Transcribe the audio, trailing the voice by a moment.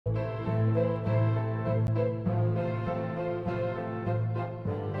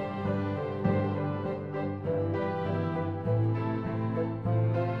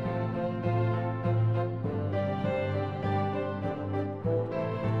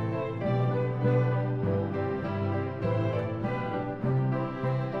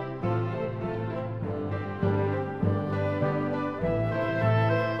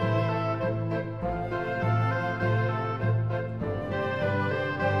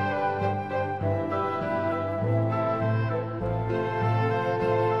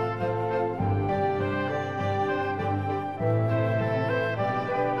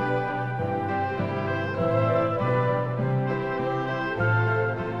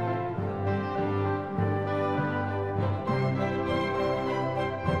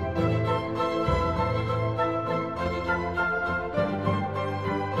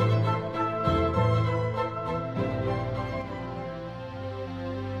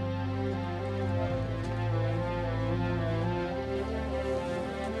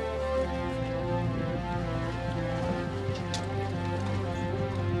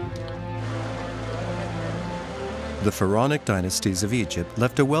The pharaonic dynasties of Egypt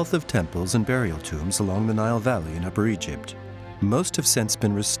left a wealth of temples and burial tombs along the Nile Valley in Upper Egypt. Most have since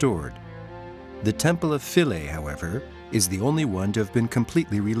been restored. The Temple of Philae, however, is the only one to have been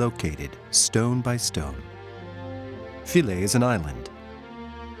completely relocated, stone by stone. Philae is an island,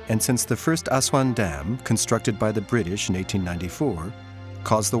 and since the first Aswan Dam, constructed by the British in 1894,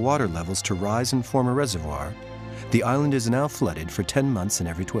 caused the water levels to rise and form a reservoir, the island is now flooded for 10 months in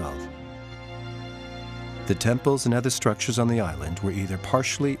every 12. The temples and other structures on the island were either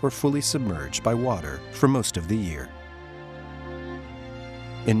partially or fully submerged by water for most of the year.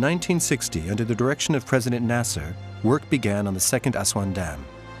 In 1960, under the direction of President Nasser, work began on the second Aswan Dam.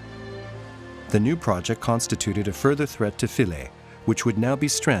 The new project constituted a further threat to Philae, which would now be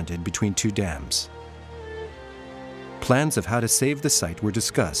stranded between two dams. Plans of how to save the site were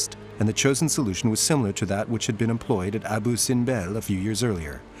discussed, and the chosen solution was similar to that which had been employed at Abu Simbel a few years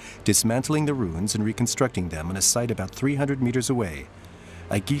earlier, dismantling the ruins and reconstructing them on a site about 300 meters away,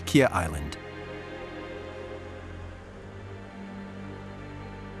 Agilkia Island.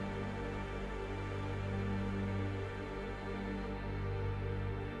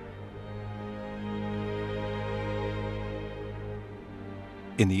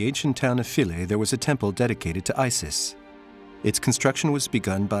 In the ancient town of Philae, there was a temple dedicated to Isis. Its construction was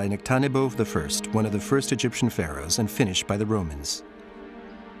begun by Nectanebo I, one of the first Egyptian pharaohs, and finished by the Romans.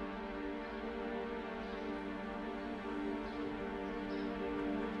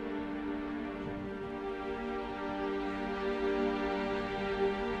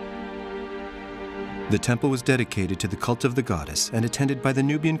 The temple was dedicated to the cult of the goddess and attended by the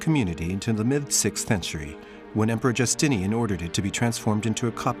Nubian community until the mid-6th century, when Emperor Justinian ordered it to be transformed into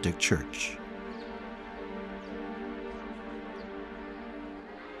a Coptic church.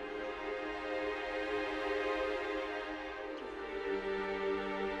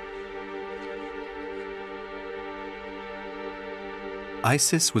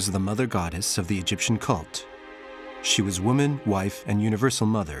 Isis was the mother goddess of the Egyptian cult. She was woman, wife, and universal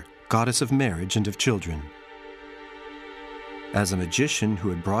mother, goddess of marriage and of children. As a magician who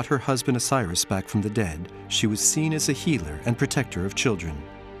had brought her husband Osiris back from the dead, she was seen as a healer and protector of children.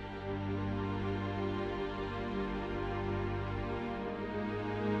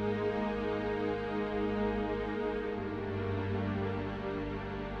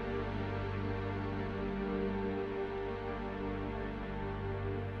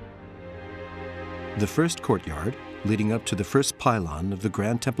 The first courtyard, leading up to the first pylon of the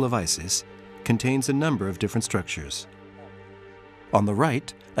Grand Temple of Isis, contains a number of different structures. On the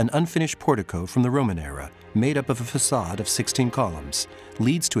right, an unfinished portico from the Roman era, made up of a facade of 16 columns,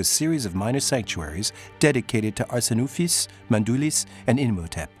 leads to a series of minor sanctuaries dedicated to Arsenophis, Mandulis, and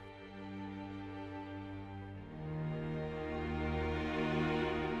Imhotep.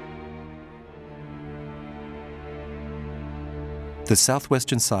 The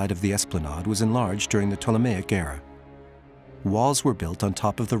southwestern side of the esplanade was enlarged during the Ptolemaic era. Walls were built on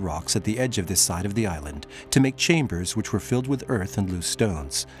top of the rocks at the edge of this side of the island to make chambers which were filled with earth and loose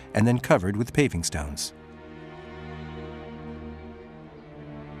stones, and then covered with paving stones.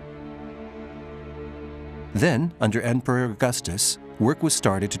 Then, under Emperor Augustus, work was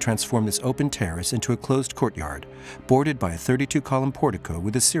started to transform this open terrace into a closed courtyard, bordered by a 32-column portico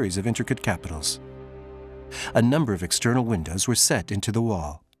with a series of intricate capitals. A number of external windows were set into the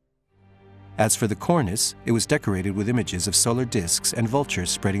wall. As for the cornice, it was decorated with images of solar discs and vultures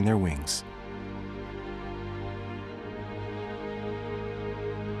spreading their wings.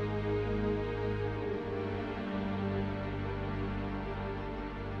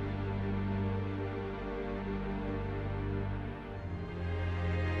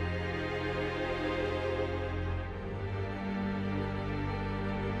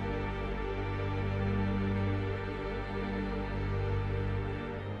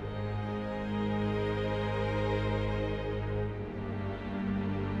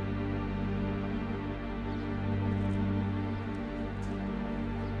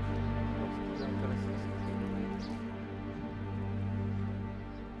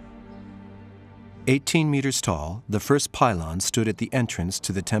 "18 meters tall, the first pylon stood at the entrance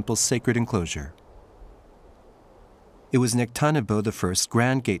to the temple's sacred enclosure. It was Nectanebo I's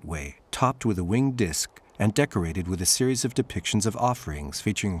grand gateway, topped with a winged disc and decorated with a series of depictions of offerings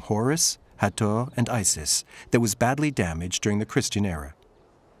featuring Horus, Hathor, and Isis that was badly damaged during the Christian era.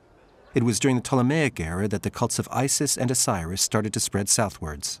 It was during the Ptolemaic era that the cults of Isis and Osiris started to spread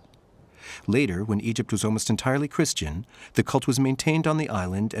southwards. Later, when Egypt was almost entirely Christian, the cult was maintained on the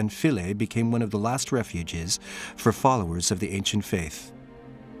island, and Philae became one of the last refuges for followers of the ancient faith.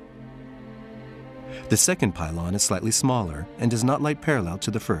 The second pylon is slightly smaller and does not lie parallel to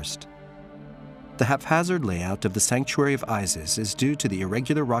the first. The haphazard layout of the sanctuary of Isis is due to the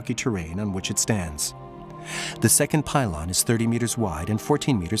irregular rocky terrain on which it stands. The second pylon is 30 meters wide and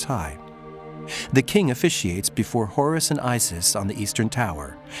 14 meters high. The king officiates before Horus and Isis on the eastern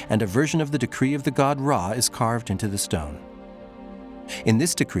tower, and a version of the decree of the god Ra is carved into the stone. In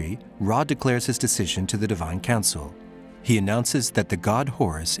this decree, Ra declares his decision to the divine council. He announces that the god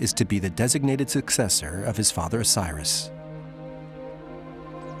Horus is to be the designated successor of his father Osiris.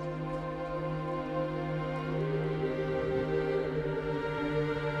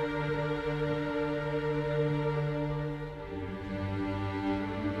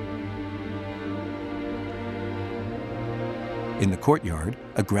 In the courtyard,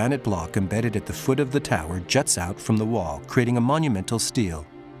 a granite block embedded at the foot of the tower juts out from the wall, creating a monumental stele.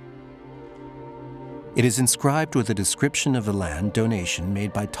 It is inscribed with a description of the land donation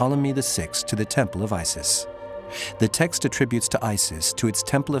made by Ptolemy VI to the temple of Isis. The text attributes to Isis, to its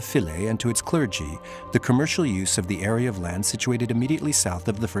temple of Philae, and to its clergy, the commercial use of the area of land situated immediately south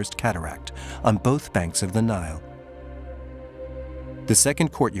of the First Cataract, on both banks of the Nile. The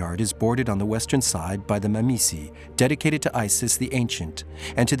second courtyard is bordered on the western side by the Ramesseum, dedicated to Isis the Ancient,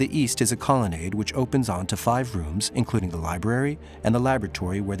 and to the east is a colonnade which opens onto 5 rooms, including the library and the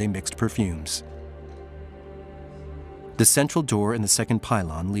laboratory where they mixed perfumes. The central door in the second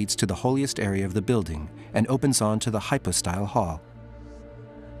pylon leads to the holiest area of the building and opens onto the hypostyle hall.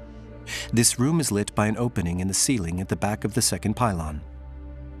 This room is lit by an opening in the ceiling at the back of the second pylon.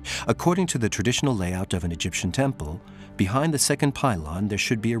 According to the traditional layout of an Egyptian temple, behind the second pylon there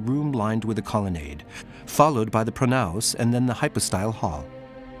should be a room lined with a colonnade, followed by the pronaos and then the hypostyle hall.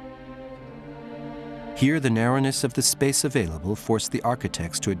 Here the narrowness of the space available forced the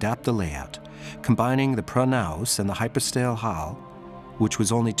architects to adapt the layout, combining the pronaos and the hypostyle hall, which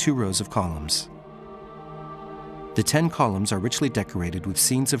was only 2 rows of columns. The 10 columns are richly decorated with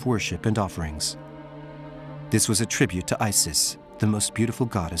scenes of worship and offerings. This was a tribute to Isis, the most beautiful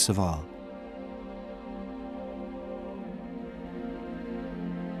goddess of all.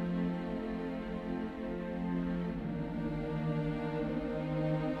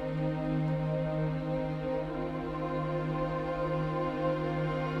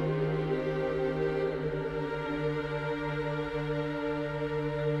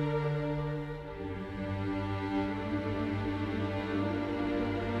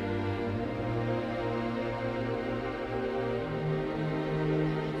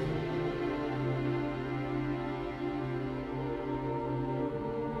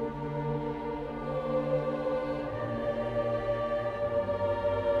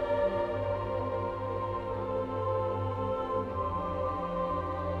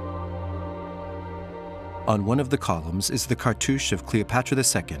 On one of the columns is the cartouche of Cleopatra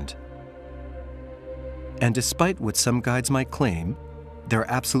II. And despite what some guides might claim, there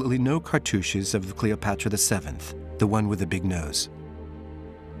are absolutely no cartouches of Cleopatra VII, the one with the big nose.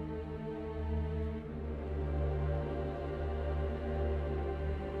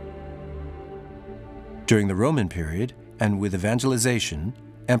 During the Roman period, and with evangelization,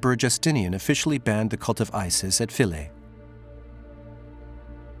 Emperor Justinian officially banned the cult of Isis at Philae.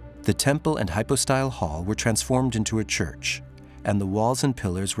 The temple and hypostyle hall were transformed into a church, and the walls and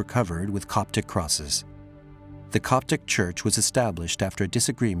pillars were covered with Coptic crosses. The Coptic church was established after a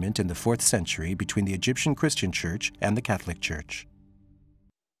disagreement in the 4th century between the Egyptian Christian Church and the Catholic Church.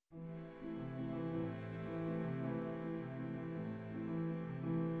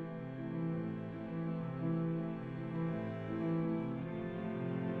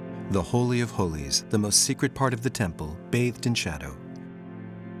 The Holy of Holies, the most secret part of the temple, bathed in shadow.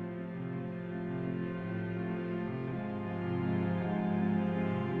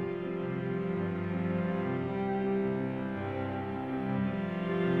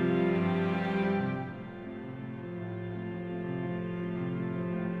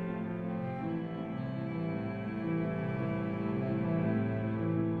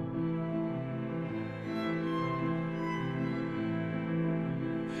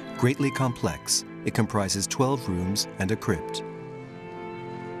 Greatly complex, it comprises 12 rooms and a crypt.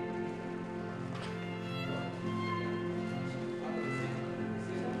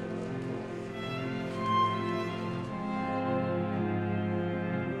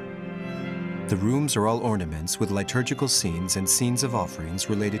 The rooms are all ornaments with liturgical scenes and scenes of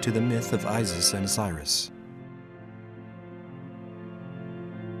offerings related to the myth of Isis and Osiris.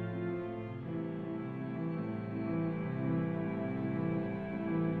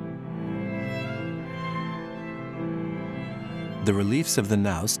 The reliefs of the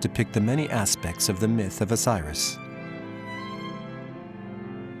naos depict the many aspects of the myth of Osiris.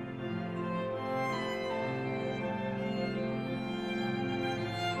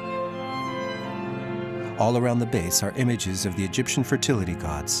 All around the base are images of the Egyptian fertility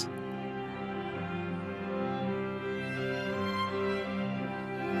gods.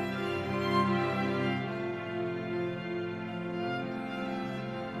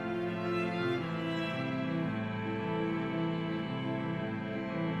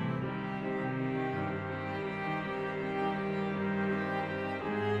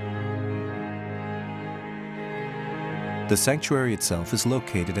 The sanctuary itself is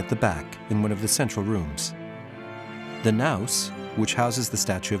located at the back in one of the central rooms. The naos, which houses the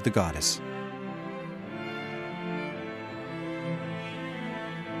statue of the goddess.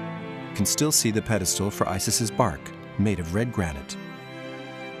 Can still see the pedestal for Isis's bark, made of red granite.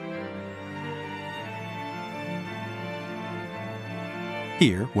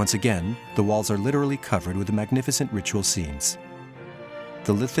 Here, once again, the walls are literally covered with magnificent ritual scenes.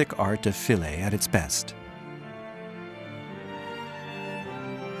 The lithic art of Philae at its best.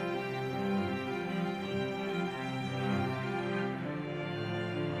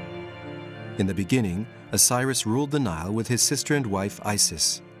 In the beginning, Osiris ruled the Nile with his sister and wife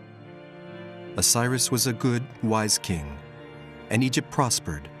Isis. Osiris was a good, wise king, and Egypt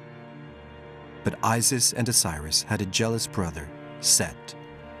prospered. But Isis and Osiris had a jealous brother, Seth,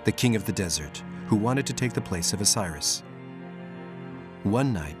 the king of the desert, who wanted to take the place of Osiris.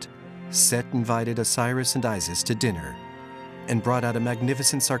 One night, Seth invited Osiris and Isis to dinner and brought out a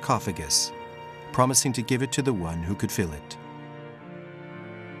magnificent sarcophagus, promising to give it to the one who could fill it.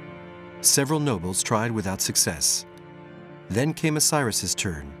 Several nobles tried without success. Then came Osiris's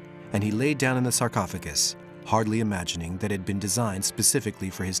turn, and he laid down in the sarcophagus, hardly imagining that it had been designed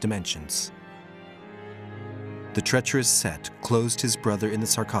specifically for his dimensions. The treacherous Seth closed his brother in the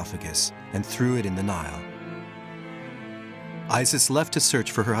sarcophagus and threw it in the Nile. Isis left to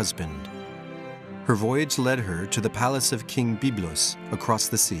search for her husband. Her voyage led her to the palace of King Byblos across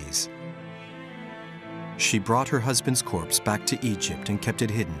the seas. She brought her husband's corpse back to Egypt and kept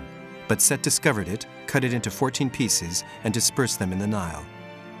it hidden. But Seth discovered it, cut it into 14 pieces, and dispersed them in the Nile.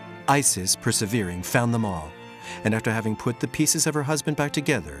 Isis, persevering, found them all, and after having put the pieces of her husband back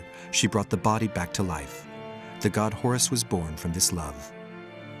together, she brought the body back to life. The god Horus was born from this love.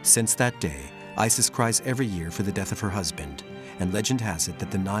 Since that day, Isis cries every year for the death of her husband, and legend has it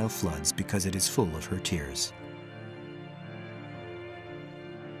that the Nile floods because it is full of her tears.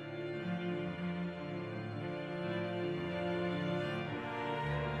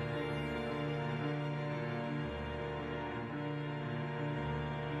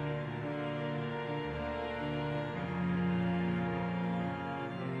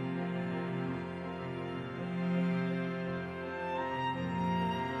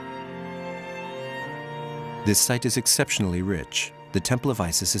 This site is exceptionally rich. The Temple of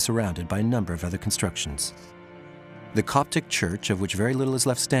Isis is surrounded by a number of other constructions. The Coptic church, of which very little is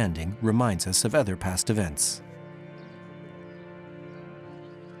left standing, reminds us of other past events.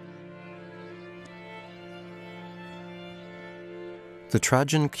 The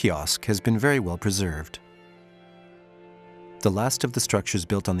Trajan kiosk has been very well preserved. The last of the structures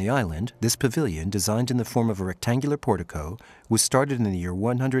built on the island, this pavilion, designed in the form of a rectangular portico, was started in the year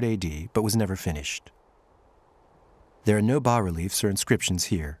 100 AD but was never finished. There are no bas-reliefs or inscriptions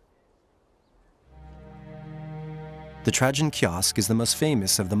here. The Trajan kiosk is the most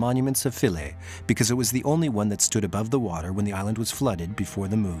famous of the monuments of Philae because it was the only one that stood above the water when the island was flooded before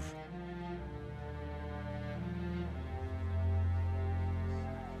the move.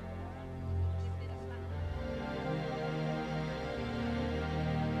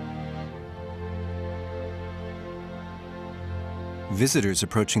 Visitors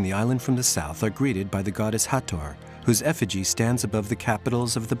approaching the island from the south are greeted by the goddess Hathor, whose effigy stands above the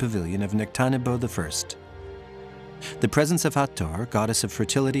capitals of the pavilion of Nectanebo I. The presence of Hathor, goddess of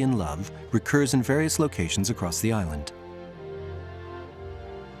fertility and love, recurs in various locations across the island.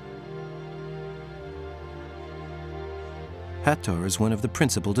 Hathor is one of the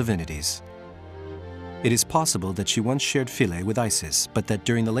principal divinities. It is possible that she once shared Philae with Isis, but that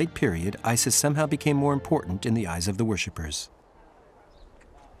during the late period, Isis somehow became more important in the eyes of the worshippers.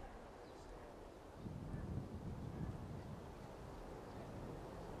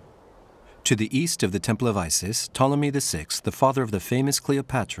 To the east of the Temple of Isis, Ptolemy VI, the father of the famous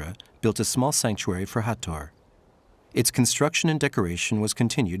Cleopatra, built a small sanctuary for Hathor. Its construction and decoration was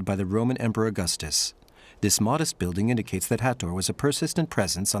continued by the Roman Emperor Augustus. This modest building indicates that Hathor was a persistent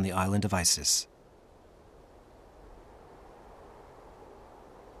presence on the island of Isis.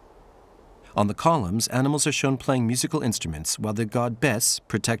 On the columns, animals are shown playing musical instruments, while the god Bes,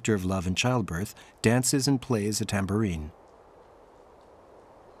 protector of love and childbirth, dances and plays a tambourine.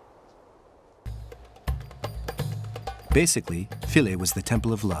 Basically, Philae was the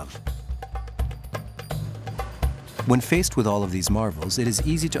temple of love. When faced with all of these marvels, it is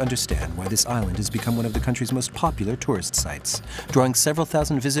easy to understand why this island has become one of the country's most popular tourist sites, drawing several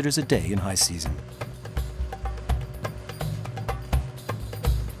thousand visitors a day in high season.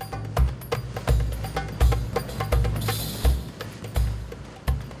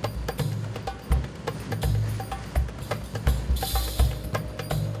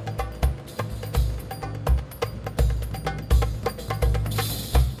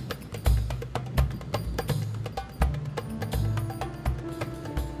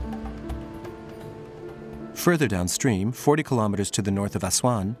 Further downstream, 40 kilometers to the north of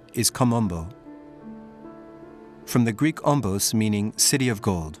Aswan, is Komombo, from the Greek ombos meaning city of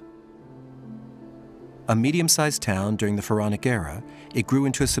gold. A medium-sized town during the Pharaonic era, it grew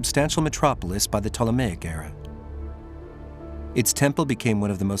into a substantial metropolis by the Ptolemaic era. Its temple became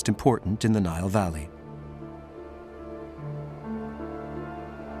one of the most important in the Nile Valley.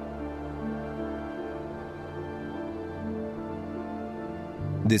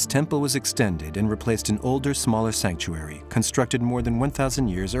 This temple was extended and replaced an older, smaller sanctuary constructed more than 1,000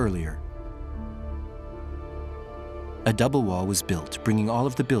 years earlier. A double wall was built, bringing all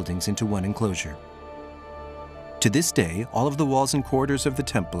of the buildings into one enclosure. To this day, all of the walls and corridors of the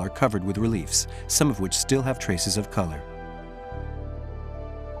temple are covered with reliefs, some of which still have traces of color.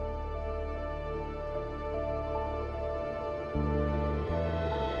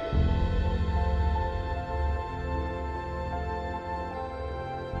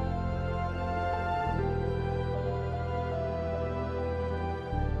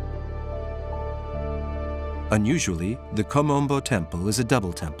 Unusually, the Komombo temple is a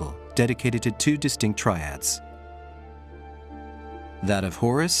double temple, dedicated to two distinct triads. That of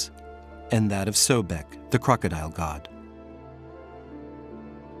Horus and that of Sobek, the crocodile god.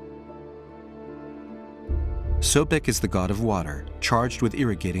 Sobek is the god of water, charged with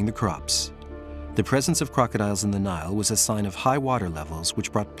irrigating the crops. The presence of crocodiles in the Nile was a sign of high water levels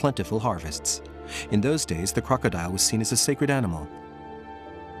which brought plentiful harvests. In those days, the crocodile was seen as a sacred animal.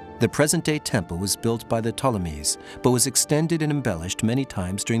 The present-day temple was built by the Ptolemies, but was extended and embellished many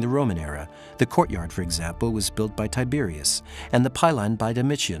times during the Roman era. The courtyard, for example, was built by Tiberius, and the pylon by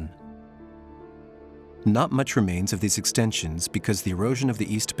Domitian. Not much remains of these extensions because the erosion of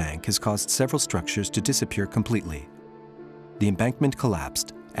the east bank has caused several structures to disappear completely. The embankment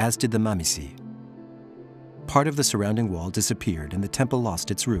collapsed, as did the Ramesseum. Part of the surrounding wall disappeared and the temple lost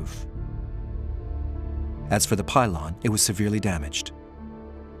its roof. As for the pylon, it was severely damaged.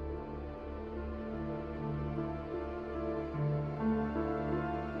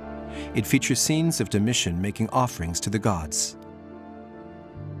 It features scenes of Domitian making offerings to the gods.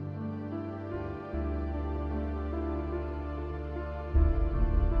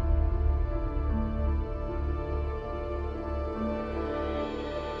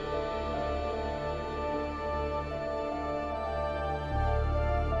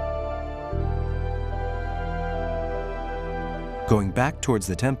 Going back towards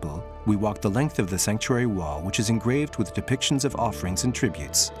the temple, we walk the length of the sanctuary wall, which is engraved with depictions of offerings and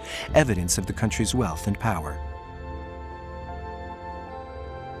tributes, evidence of the country's wealth and power.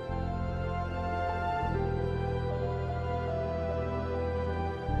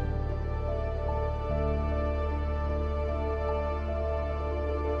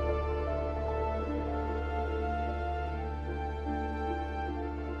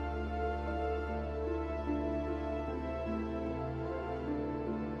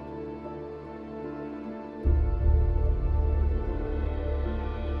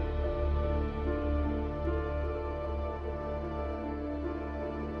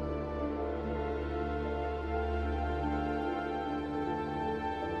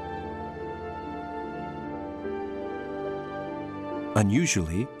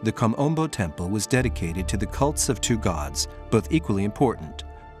 Unusually, the Komombo temple was dedicated to the cults of two gods, both equally important: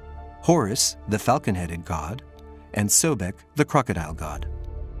 Horus, the falcon-headed god, and Sobek, the crocodile god.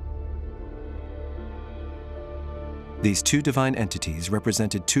 These two divine entities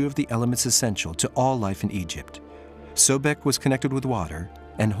represented two of the elements essential to all life in Egypt. Sobek was connected with water,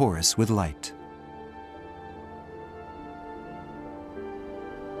 and Horus with light.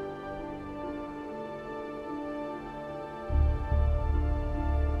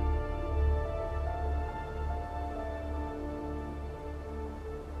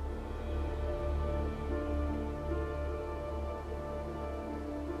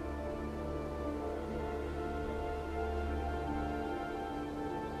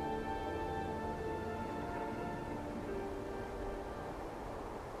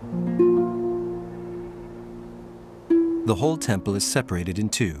 The whole temple is separated in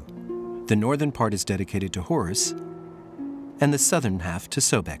two. The northern part is dedicated to Horus, and the southern half to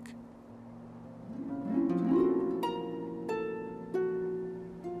Sobek.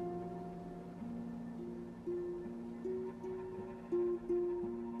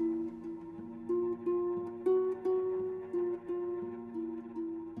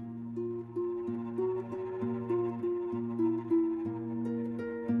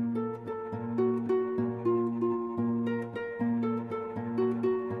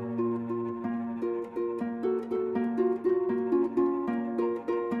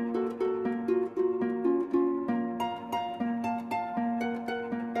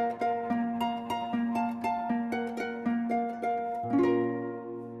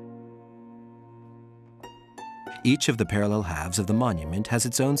 Each of the parallel halves of the monument has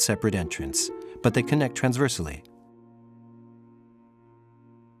its own separate entrance, but they connect transversely.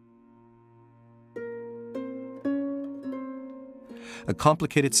 A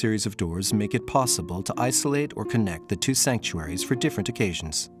complicated series of doors make it possible to isolate or connect the two sanctuaries for different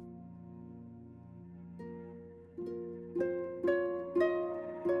occasions.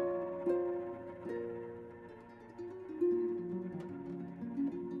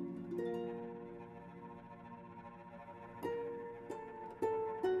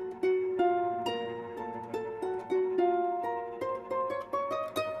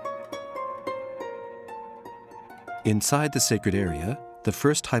 Inside the sacred area, the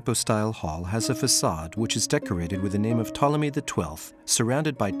first hypostyle hall has a facade which is decorated with the name of Ptolemy XII,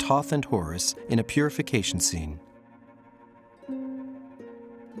 surrounded by Thoth and Horus in a purification scene.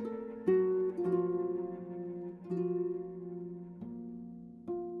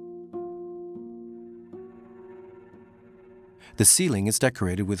 The ceiling is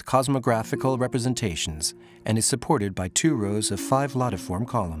decorated with cosmographical representations and is supported by 2 rows of 5 latiform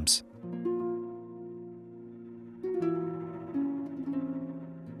columns.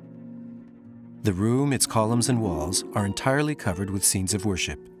 The room, its columns and walls are entirely covered with scenes of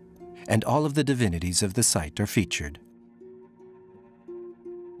worship, and all of the divinities of the site are featured.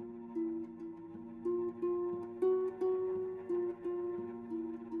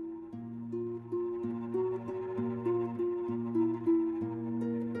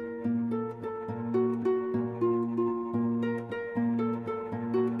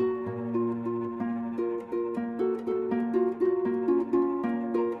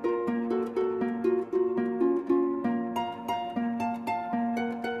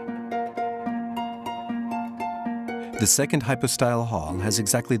 The second hypostyle hall has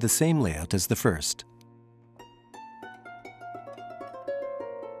exactly the same layout as the first.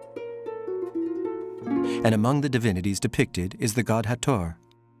 And among the divinities depicted is the god Hathor.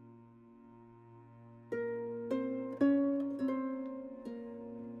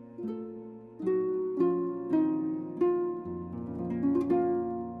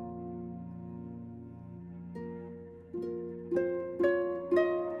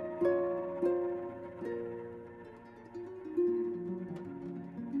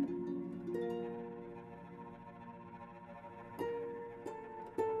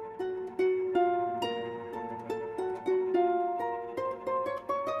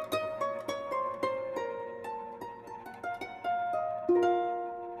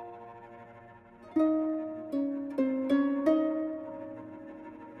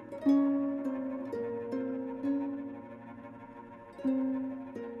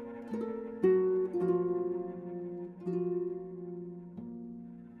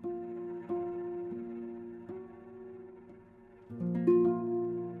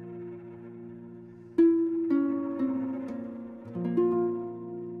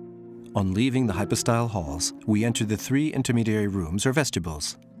 On leaving the hypostyle halls, we enter the 3 intermediary rooms or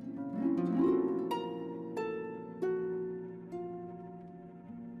vestibules.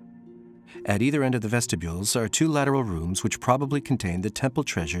 At either end of the vestibules are 2 lateral rooms which probably contain the temple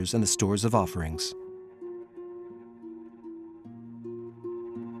treasures and the stores of offerings.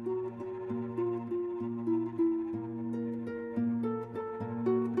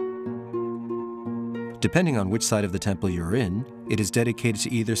 Depending on which side of the temple you're in, it is dedicated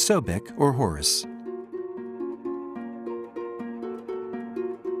to either Sobek or Horus.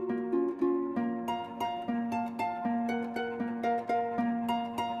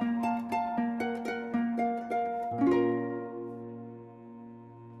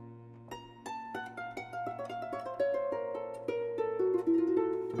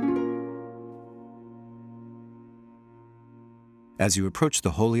 As you approach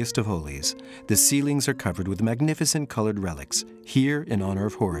the holiest of holies, the ceilings are covered with magnificent colored relics, here in honor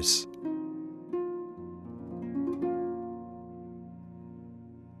of Horus.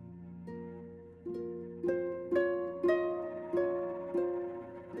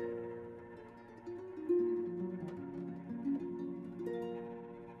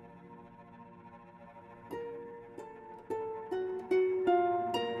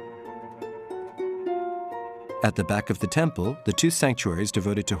 At the back of the temple, the 2 sanctuaries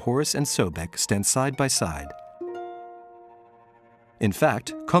devoted to Horus and Sobek stand side by side. In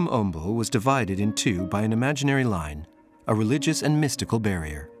fact, Kom Ombo was divided in 2 by an imaginary line, a religious and mystical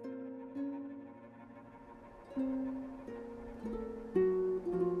barrier.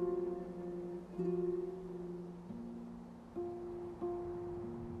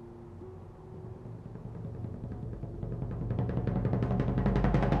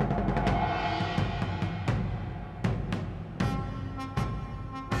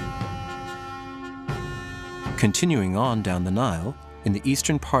 Continuing on down the Nile, in the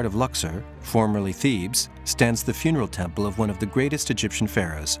eastern part of Luxor, formerly Thebes, stands the funeral temple of one of the greatest Egyptian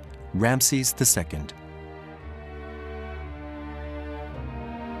pharaohs, Ramses II.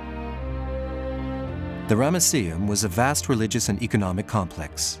 The Ramesseum was a vast religious and economic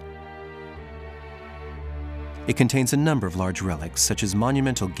complex. It contains a number of large relics such as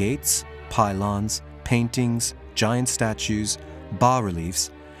monumental gates, pylons, paintings, giant statues, bas-reliefs,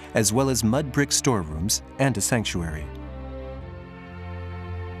 as well as mud brick storerooms and a sanctuary.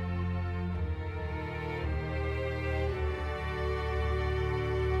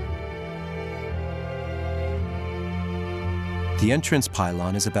 The entrance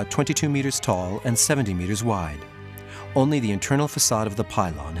pylon is about 22 meters tall and 70 meters wide. Only the internal facade of the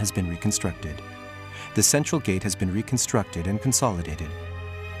pylon has been reconstructed. The central gate has been reconstructed and consolidated.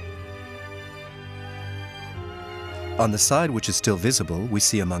 On the side which is still visible, we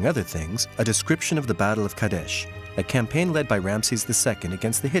see, among other things, a description of the Battle of Kadesh, a campaign led by Ramses II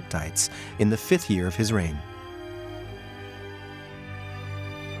against the Hittites in the 5th year of his reign.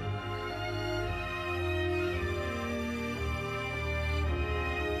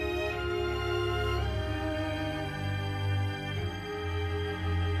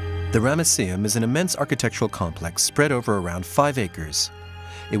 The Ramesseum is an immense architectural complex spread over around 5 acres.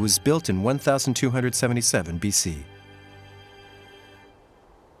 It was built in 1277 BC.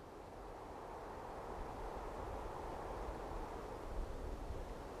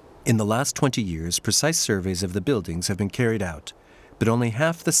 In the last 20 years, precise surveys of the buildings have been carried out, but only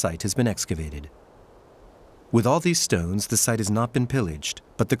half the site has been excavated. With all these stones, the site has not been pillaged,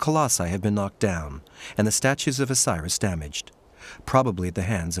 but the colossi have been knocked down, and the statues of Osiris damaged, probably at the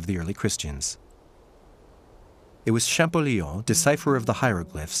hands of the early Christians. It was Champollion, decipherer of the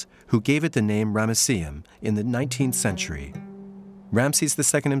hieroglyphs, who gave it the name Ramesseum in the 19th century. Ramses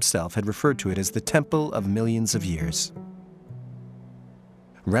II himself had referred to it as the Temple of Millions of Years.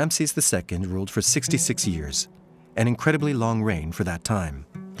 Ramses II ruled for 66 years, an incredibly long reign for that time.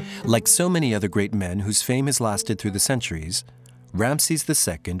 Like so many other great men whose fame has lasted through the centuries, Ramses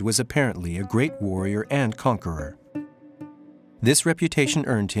II was apparently a great warrior and conqueror. This reputation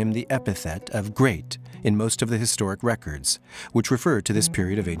earned him the epithet of Great in most of the historic records, which refer to this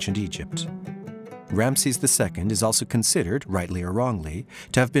period of ancient Egypt. Ramses II is also considered, rightly or wrongly,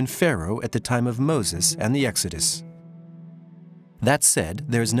 to have been pharaoh at the time of Moses and the Exodus. That said,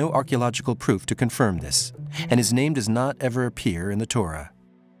 there is no archaeological proof to confirm this, and his name does not ever appear in the Torah.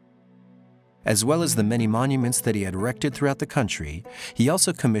 As well as the many monuments that he had erected throughout the country, he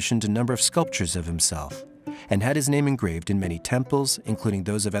also commissioned a number of sculptures of himself, and had his name engraved in many temples, including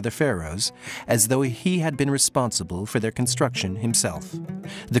those of other pharaohs, as though he had been responsible for their construction himself.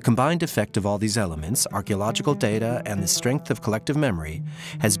 The combined effect of all these elements, archaeological data and the strength of collective memory,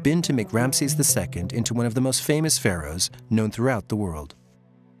 has been to make Ramses II into one of the most famous pharaohs known throughout the world.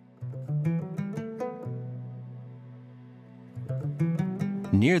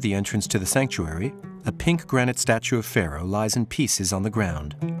 Near the entrance to the sanctuary, a pink granite statue of Pharaoh lies in pieces on the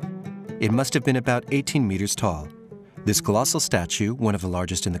ground. It must have been about 18 meters tall. This colossal statue, one of the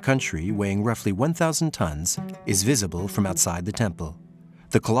largest in the country, weighing roughly 1,000 tons, is visible from outside the temple.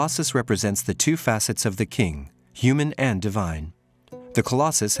 The colossus represents the two facets of the king, human and divine. The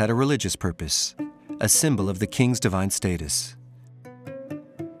colossus had a religious purpose, a symbol of the king's divine status.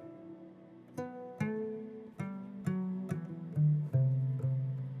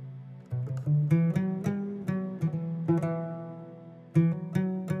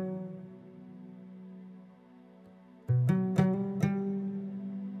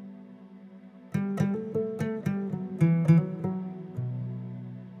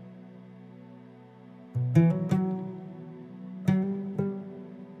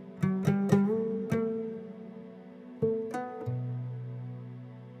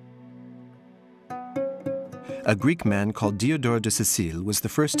 A Greek man called Diodore de Sicile was the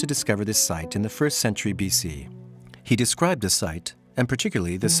first to discover this site in the 1st century BC. He described the site, and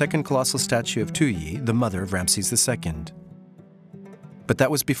particularly the second colossal statue of Philae, the mother of Ramses II. But that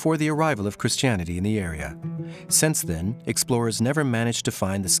was before the arrival of Christianity in the area. Since then, explorers never managed to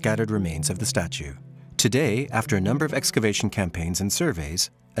find the scattered remains of the statue. Today, after a number of excavation campaigns and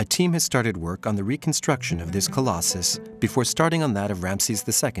surveys, a team has started work on the reconstruction of this colossus before starting on that of Ramses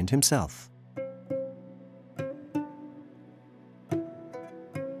II himself.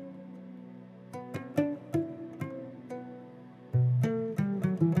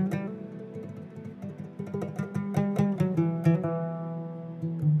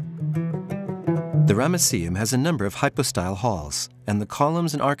 The Ramesseum has a number of hypostyle halls, and the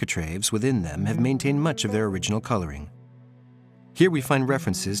columns and architraves within them have maintained much of their original coloring. Here we find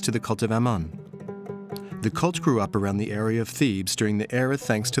references to the cult of Ammon. The cult grew up around the area of Thebes during the era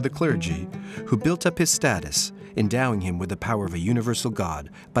thanks to the clergy, who built up his status, endowing him with the power of a universal god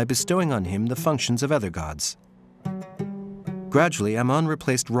by bestowing on him the functions of other gods. Gradually, Ammon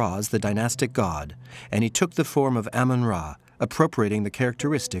replaced Ra as the dynastic god, and he took the form of Ammon-Ra, appropriating the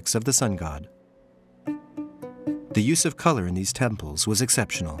characteristics of the sun god. The use of color in these temples was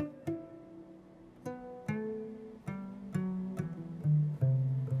exceptional.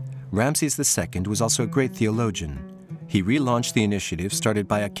 Ramses II was also a great theologian. He relaunched the initiative started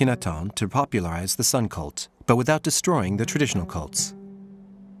by Akhenaten to popularize the sun cult, but without destroying the traditional cults.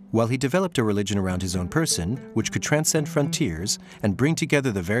 While he developed a religion around his own person, which could transcend frontiers and bring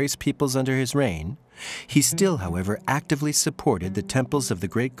together the various peoples under his reign, he still, however, actively supported the temples of the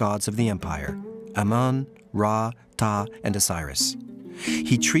great gods of the empire, Ammon, Ra, Ta, and Osiris.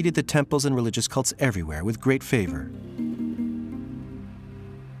 He treated the temples and religious cults everywhere with great favor.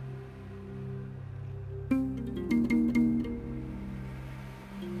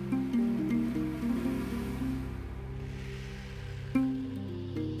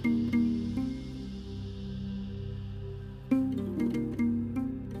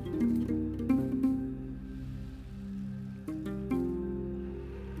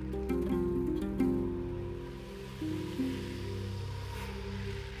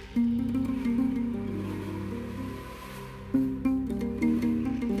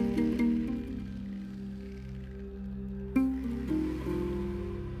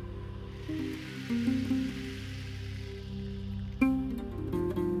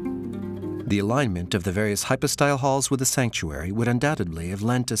 The alignment of the various hypostyle halls with the sanctuary would undoubtedly have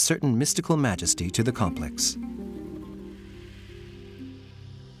lent a certain mystical majesty to the complex.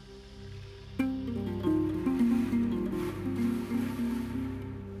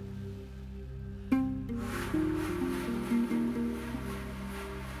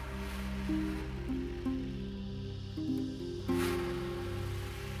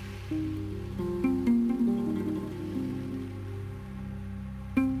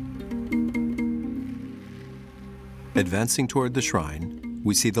 Advancing toward the shrine,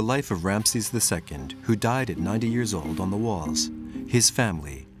 we see the life of Ramses II, who died at 90 years old, on the walls, his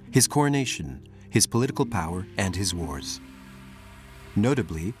family, his coronation, his political power, and his wars.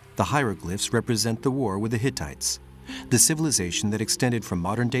 Notably, the hieroglyphs represent the war with the Hittites, the civilization that extended from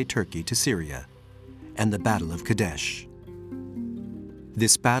modern-day Turkey to Syria, and the Battle of Kadesh.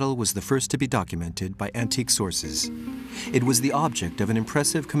 This battle was the first to be documented by antique sources. It was the object of an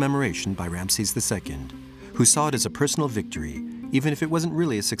impressive commemoration by Ramses II, who saw it as a personal victory, even if it wasn't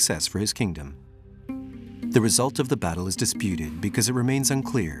really a success for his kingdom. The result of the battle is disputed because it remains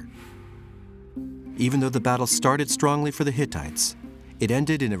unclear. Even though the battle started strongly for the Hittites, it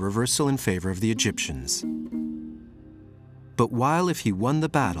ended in a reversal in favor of the Egyptians. But while if he won the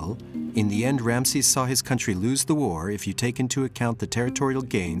battle, in the end Ramses saw his country lose the war if you take into account the territorial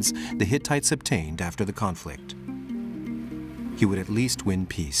gains the Hittites obtained after the conflict, he would at least win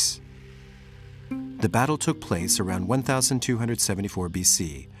peace. The battle took place around 1274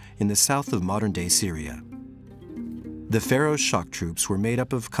 BC in the south of modern-day Syria. The pharaoh's shock troops were made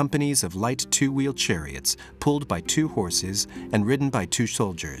up of companies of light two-wheeled chariots pulled by 2 horses and ridden by 2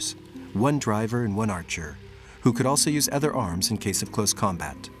 soldiers, 1 driver and 1 archer, who could also use other arms in case of close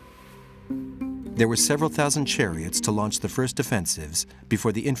combat. There were several thousand chariots to launch the first offensives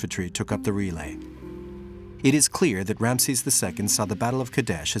before the infantry took up the relay. It is clear that Ramses II saw the Battle of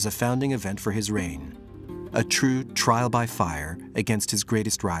Kadesh as a founding event for his reign, a true trial by fire against his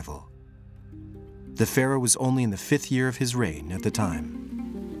greatest rival. The pharaoh was only in the 5th year of his reign at the time.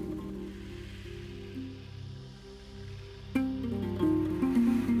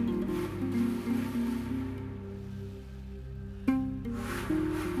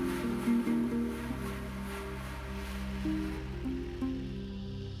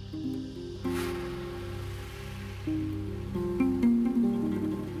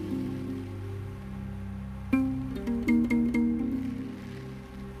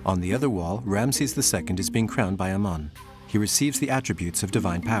 On the other wall, Ramses II is being crowned by Ammon. He receives the attributes of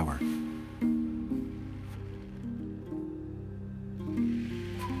divine power.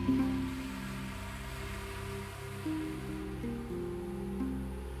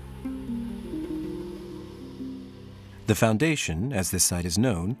 The foundation, as this site is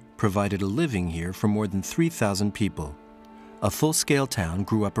known, provided a living here for more than 3,000 people. A full-scale town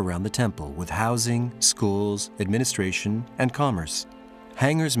grew up around the temple with housing, schools, administration, and commerce.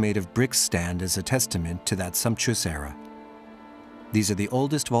 Hangars made of bricks stand as a testament to that sumptuous era. These are the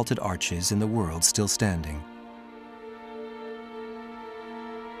oldest vaulted arches in the world still standing.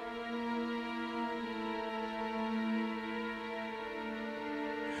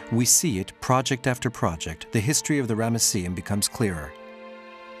 We see it project after project. The history of the Ramesseum becomes clearer.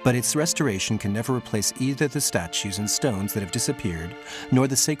 But its restoration can never replace either the statues and stones that have disappeared, nor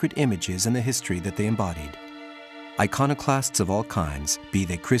the sacred images and the history that they embodied. Iconoclasts of all kinds, be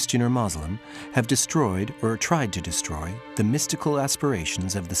they Christian or Muslim, have destroyed or tried to destroy the mystical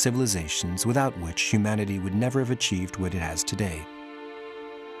aspirations of the civilizations without which humanity would never have achieved what it has today.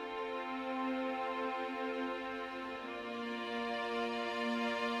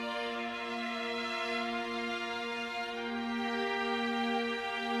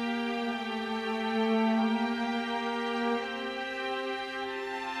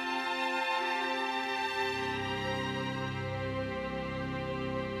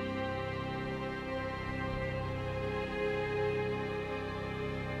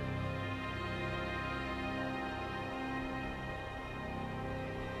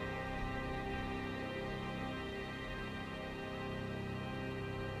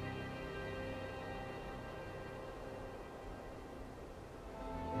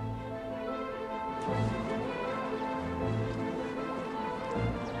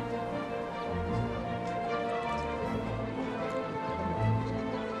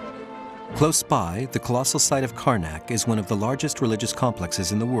 Close by, the colossal site of Karnak is one of the largest religious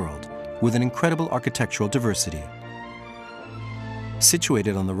complexes in the world, with an incredible architectural diversity.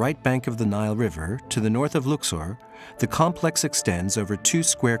 Situated on the right bank of the Nile River, to the north of Luxor, the complex extends over 2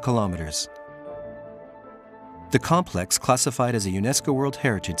 square kilometers. The complex, classified as a UNESCO World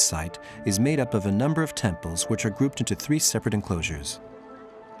Heritage Site, is made up of a number of temples which are grouped into 3 separate enclosures.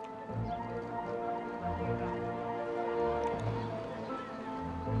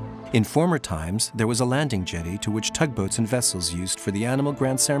 In former times, there was a landing jetty to which tugboats and vessels used for the animal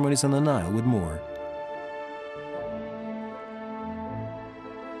grand ceremonies on the Nile would moor.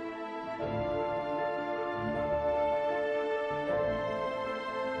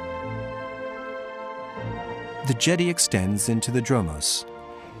 The jetty extends into the dromos.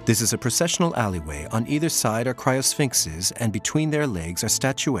 This is a processional alleyway. On either side are cryosphinxes, and between their legs are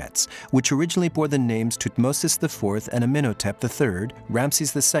statuettes, which originally bore the names Tutmosis IV and Amenhotep III.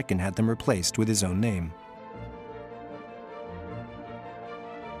 Ramses II had them replaced with his own name.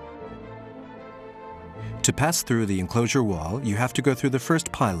 To pass through the enclosure wall, you have to go through the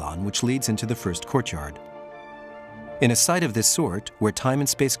first pylon, which leads into the first courtyard. In a site of this sort, where time and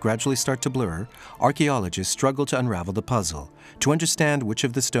space gradually start to blur, archaeologists struggle to unravel the puzzle, to understand which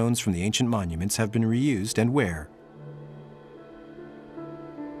of the stones from the ancient monuments have been reused and where.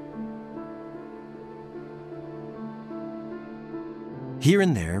 Here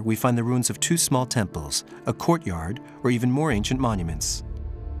and there, we find the ruins of 2 small temples, a courtyard, or even more ancient monuments.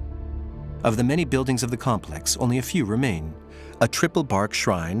 Of the many buildings of the complex, only a few remain. A triple bark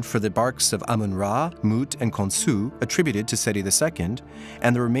shrine for the barks of Amun-Ra, Mut, and Khonsu, attributed to Seti II,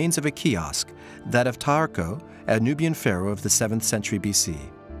 and the remains of a kiosk, that of Taharqa, a Nubian pharaoh of the 7th century BC.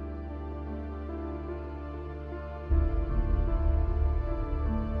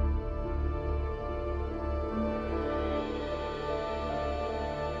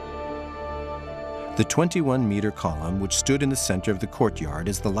 The 21-meter column which stood in the center of the courtyard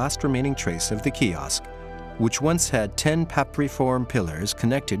is the last remaining trace of the kiosk, which once had 10 papriform pillars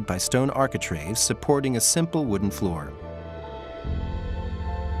connected by stone architraves supporting a simple wooden floor.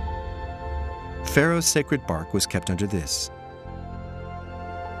 Pharaoh's sacred bark was kept under this.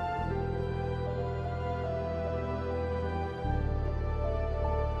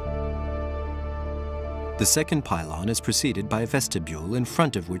 The second pylon is preceded by a vestibule in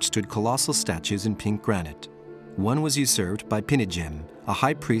front of which stood colossal statues in pink granite. One was usurped by Pinigem, a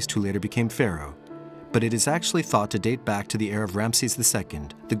high priest who later became pharaoh, but it is actually thought to date back to the era of Ramses II,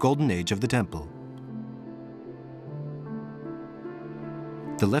 the golden age of the temple.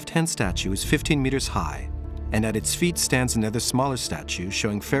 The left-hand statue is 15 meters high, and at its feet stands another smaller statue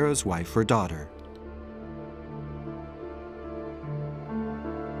showing Pharaoh's wife or daughter.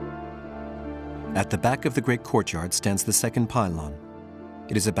 At the back of the great courtyard stands the second pylon.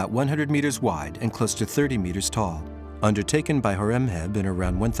 It is about 100 meters wide and close to 30 meters tall. Undertaken by Horemheb in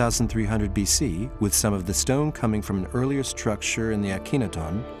around 1300 BC, with some of the stone coming from an earlier structure in the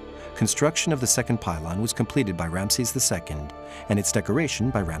Akhenaton, construction of the second pylon was completed by Ramses II, and its decoration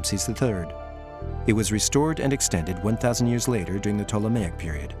by Ramses III. It was restored and extended 1,000 years later during the Ptolemaic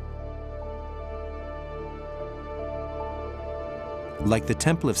period. Like the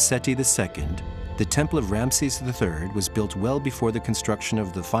Temple of Seti II, the Temple of Ramses III was built well before the construction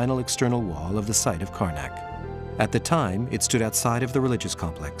of the final external wall of the site of Karnak. At the time, it stood outside of the religious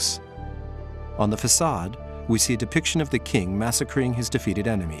complex. On the facade, we see a depiction of the king massacring his defeated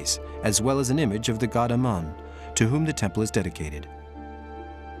enemies, as well as an image of the god Amun, to whom the temple is dedicated.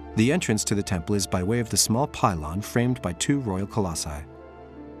 The entrance to the temple is by way of the small pylon framed by 2 royal colossi.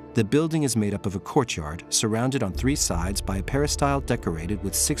 The building is made up of a courtyard surrounded on 3 sides by a peristyle decorated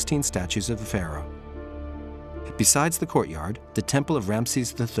with 16 statues of the pharaoh. Besides the courtyard, the temple of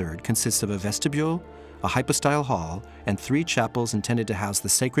Ramses III consists of a vestibule, a hypostyle hall, and 3 chapels intended to house the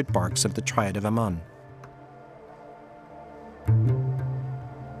sacred barks of the Triad of Amun.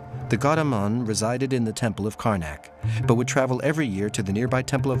 The god Amun resided in the temple of Karnak, but would travel every year to the nearby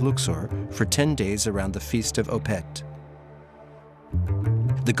temple of Luxor for 10 days around the feast of Opet.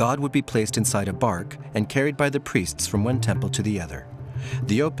 The god would be placed inside a bark and carried by the priests from one temple to the other.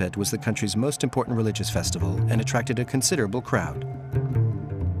 The Opet was the country's most important religious festival and attracted a considerable crowd.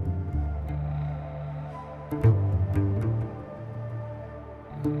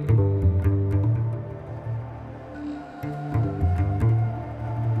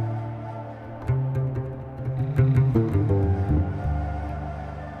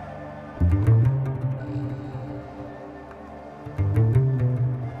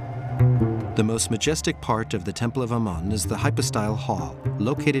 The most majestic part of the Temple of Amun is the hypostyle hall,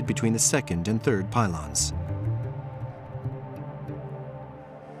 located between the 2nd and 3rd pylons.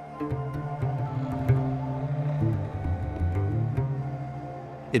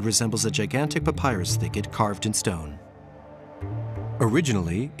 It resembles a gigantic papyrus thicket carved in stone.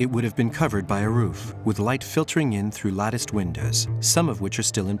 Originally, it would have been covered by a roof, with light filtering in through latticed windows, some of which are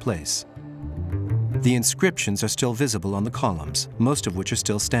still in place. The inscriptions are still visible on the columns, most of which are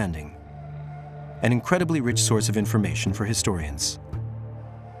still standing. An incredibly rich source of information for historians.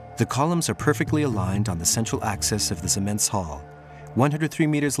 The columns are perfectly aligned on the central axis of this immense hall, 103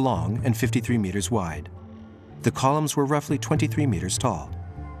 meters long and 53 meters wide. The columns were roughly 23 meters tall.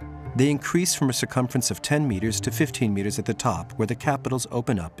 They increase from a circumference of 10 meters to 15 meters at the top, where the capitals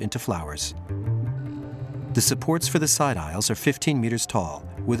open up into flowers. The supports for the side aisles are 15 meters tall,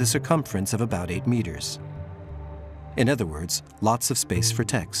 with a circumference of about 8 meters. In other words, lots of space for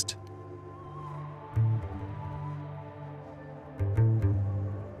text.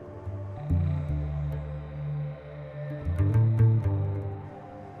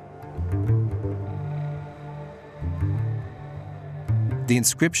 The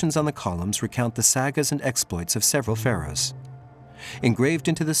inscriptions on the columns recount the sagas and exploits of several pharaohs. Engraved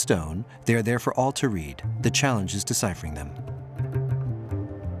into the stone, they are there for all to read. The challenge is deciphering them.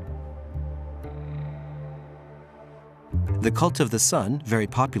 The cult of the sun, very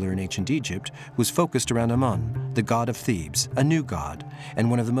popular in ancient Egypt, was focused around Amun, the god of Thebes, a new god, and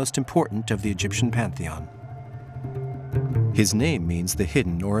one of the most important of the Egyptian pantheon. His name means the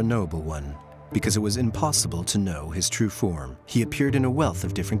hidden or a noble one. Because it was impossible to know his true form, he appeared in a wealth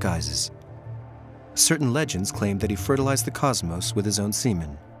of different guises. Certain legends claim that he fertilized the cosmos with his own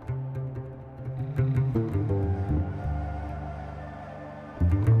semen.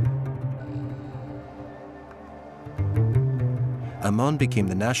 Amun became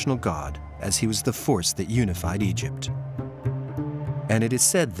the national god as he was the force that unified Egypt. And it is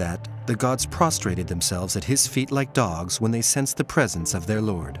said that the gods prostrated themselves at his feet like dogs when they sensed the presence of their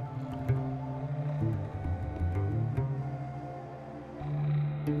lord.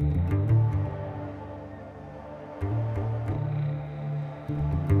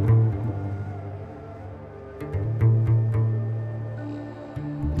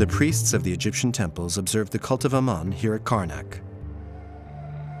 The priests of the Egyptian temples observed the cult of Amun here at Karnak.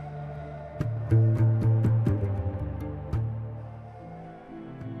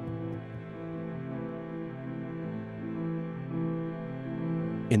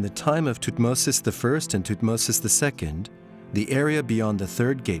 In the time of Thutmosis I and Thutmosis II, the area beyond the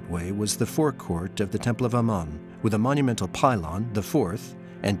 3rd gateway was the forecourt of the Temple of Amun, with a monumental pylon, the 4th,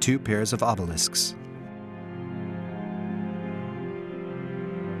 and 2 pairs of obelisks.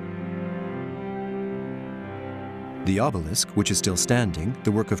 The obelisk, which is still standing,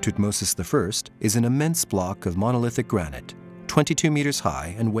 the work of Thutmosis I, is an immense block of monolithic granite, 22 meters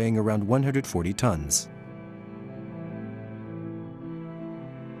high and weighing around 140 tons.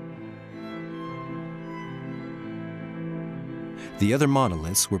 The other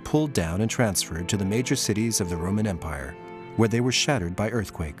monoliths were pulled down and transferred to the major cities of the Roman Empire, where they were shattered by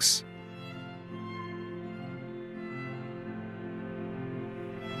earthquakes.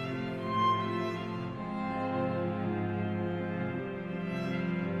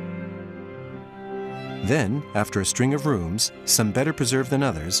 Then, after a string of rooms, some better preserved than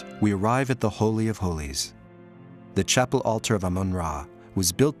others, we arrive at the Holy of Holies. The chapel altar of Amun-Ra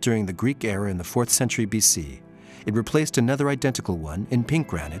was built during the Greek era in the 4th century BC. It replaced another identical one in pink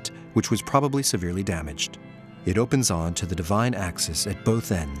granite, which was probably severely damaged. It opens on to the divine axis at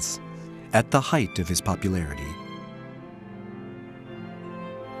both ends. At the height of his popularity,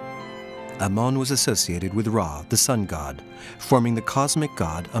 Amun was associated with Ra, the sun god, forming the cosmic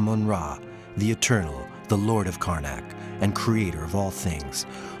god Amun-Ra, the eternal, the Lord of Karnak, and creator of all things,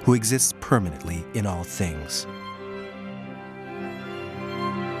 who exists permanently in all things.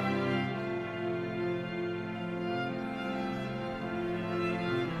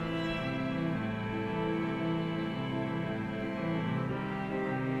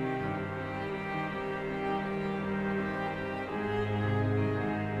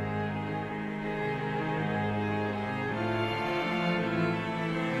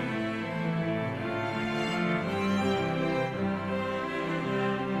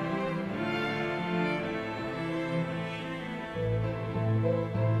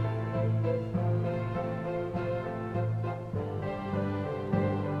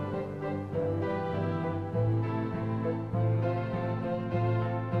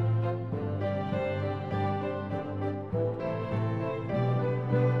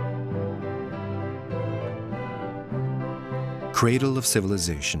 Cradle of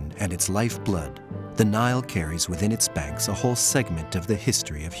civilization and its lifeblood, the Nile carries within its banks a whole segment of the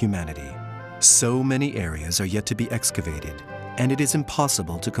history of humanity. So many areas are yet to be excavated, and it is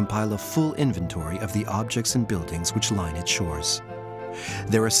impossible to compile a full inventory of the objects and buildings which line its shores.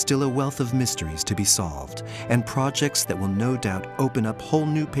 There are still a wealth of mysteries to be solved, and projects that will no doubt open up whole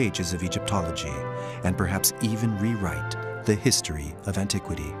new pages of Egyptology, and perhaps even rewrite the history of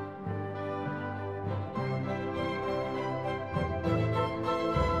antiquity.